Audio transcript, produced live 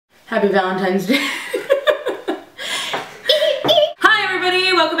Happy Valentine's Day. Hi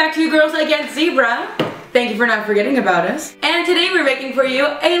everybody, welcome back to Girls Against Zebra. Thank you for not forgetting about us. And today we're making for you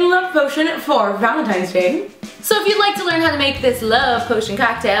a love potion for Valentine's Day. So if you'd like to learn how to make this love potion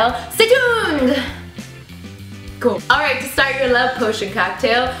cocktail, stay tuned! Cool. Alright, to start your love potion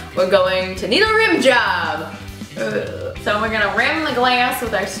cocktail, we're going to need a rim job. So we're gonna rim the glass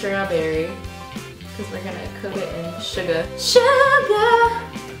with our strawberry. Because we're gonna coat it in sugar. Sugar!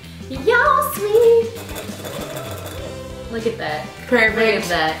 Y'all sweet! Look at that. Perfect. Look at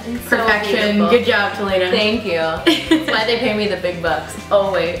that. It's perfection. So good job, Talena. Thank you. That's why they pay me the big bucks.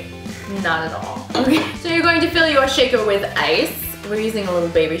 Oh wait, not at all. Okay. So you're going to fill your shaker with ice. We're using a little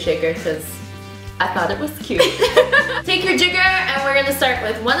baby shaker because I thought it was cute. Take your jigger and we're gonna start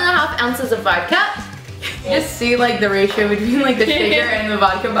with 1.5 ounces of vodka. You just see like the ratio between like the shaker and the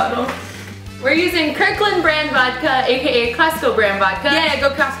vodka bottle. We're using Kirkland brand vodka, aka Costco brand vodka. Yeah, go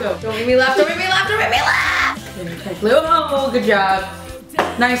Costco. Don't make me laugh, don't make me laugh, don't make me laugh! Oh, good job.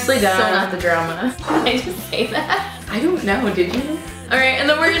 Nicely done. So not the drama. Did I just say that? I don't know, did you? Alright, and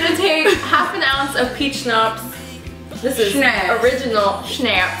then we're gonna take 1/2 ounce of Peach Schnapps. This is Schnapps. original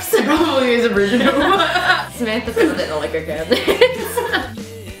Schnapps. It probably is original. Samantha found it in a liquor cabinet.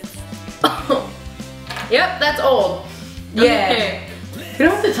 Yep, that's old. Yeah. Okay. You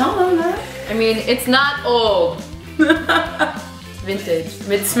don't have to tell them that. I mean, it's not old. Vintage.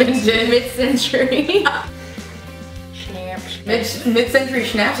 Mid-century. Schnapps. Mid-century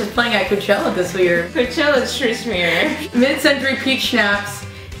Schnapps is playing at Coachella this year. Coachella's Schmear. Mid-century Peach Schnapps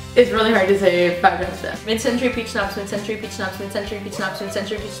is really hard to say 5 times fast. Mid-century Peach Schnapps, mid-century Peach Schnapps, mid-century Peach Schnapps,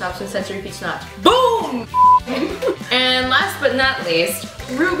 mid-century Peach Schnapps, mid-century Peach Schnapps. Boom! And last but not least,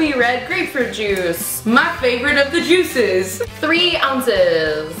 ruby red grapefruit juice. My favorite of the juices. 3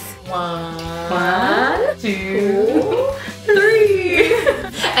 ounces. 1, 2, 3.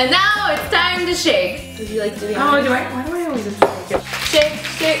 And now it's time to shake. Would you like to do Oh, why do I always have to shake it? Shake,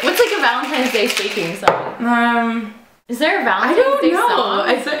 shake. What's like a Valentine's Day shaking song? Is there a Valentine's Day song?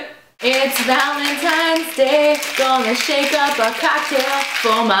 It's Valentine's Day, gonna shake up a cocktail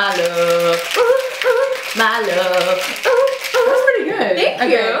for my love. Ooh, ooh, my love. Ooh, ooh. That's pretty good.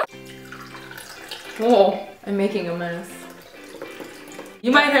 Thank you. Whoa, I'm making a mess.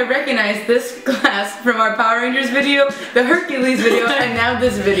 You might have recognized this glass from our Power Rangers video, the Hercules video, and now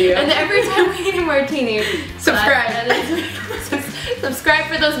this video. And every time we eat a martini, subscribe. Subscribe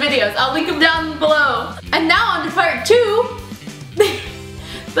for those videos. I'll link them down below. And now on to part 2.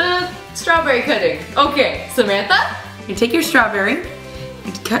 The strawberry cutting. Okay, Samantha? You take your strawberry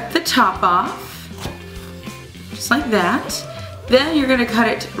and cut the top off, just like that. Then you're gonna cut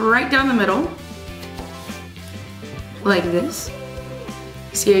it right down the middle, like this.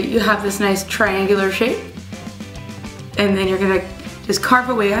 See, you have this nice triangular shape. And then you're gonna just carve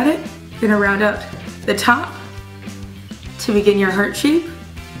away at it. You're gonna round out the top to begin your heart shape.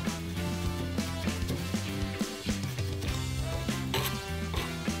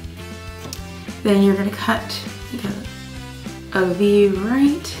 Then you're gonna cut a V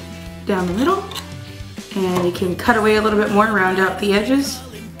right down the middle. And you can cut away a little bit more, round out the edges.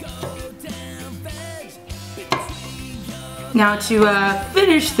 Now to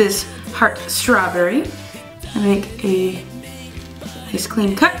finish this heart strawberry, I make a nice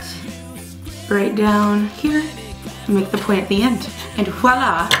clean cut right down here and make the point at the end. And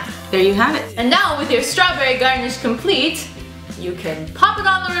voila, there you have it. And now with your strawberry garnish complete, you can pop it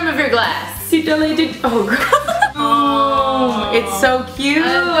on the rim of your glass. Oh, it's so cute.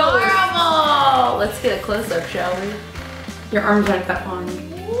 Adorable. Let's get a close-up, shall we? Your arms aren't that long.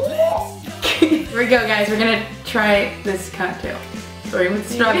 Here we go, guys. We're gonna try this cocktail. Starting with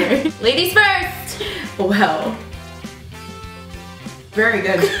strawberry. Ladies first. Well, very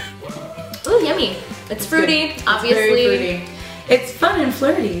good. Ooh, yummy. It's fruity, It's obviously. very fruity. It's fun and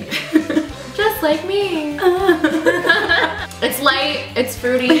flirty. Just like me. It's light, it's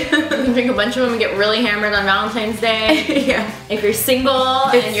fruity. You can drink a bunch of them and get really hammered on Valentine's Day. Yeah. If you're single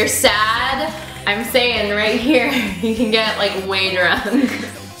and you're sad, I'm saying right here, you can get like way drunk.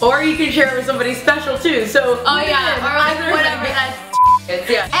 Or you can share it with somebody special too. So oh yeah, or like whatever that is.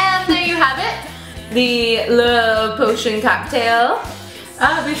 Yeah. And there you have it, the love potion cocktail.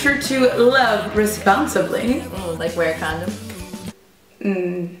 Be sure to love responsibly. Oh, like wear a condom.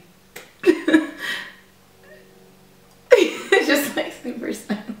 It's just like super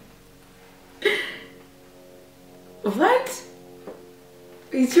silent. What?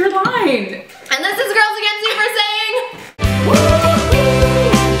 It's your line. And this is Girls Against Zebra saying.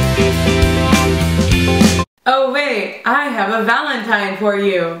 Oh wait, I have a Valentine for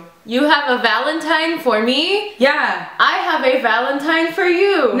you. You have a Valentine for me? Yeah. I have a Valentine for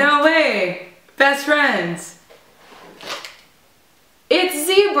you. No way. Best friends. It's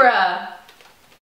zebra.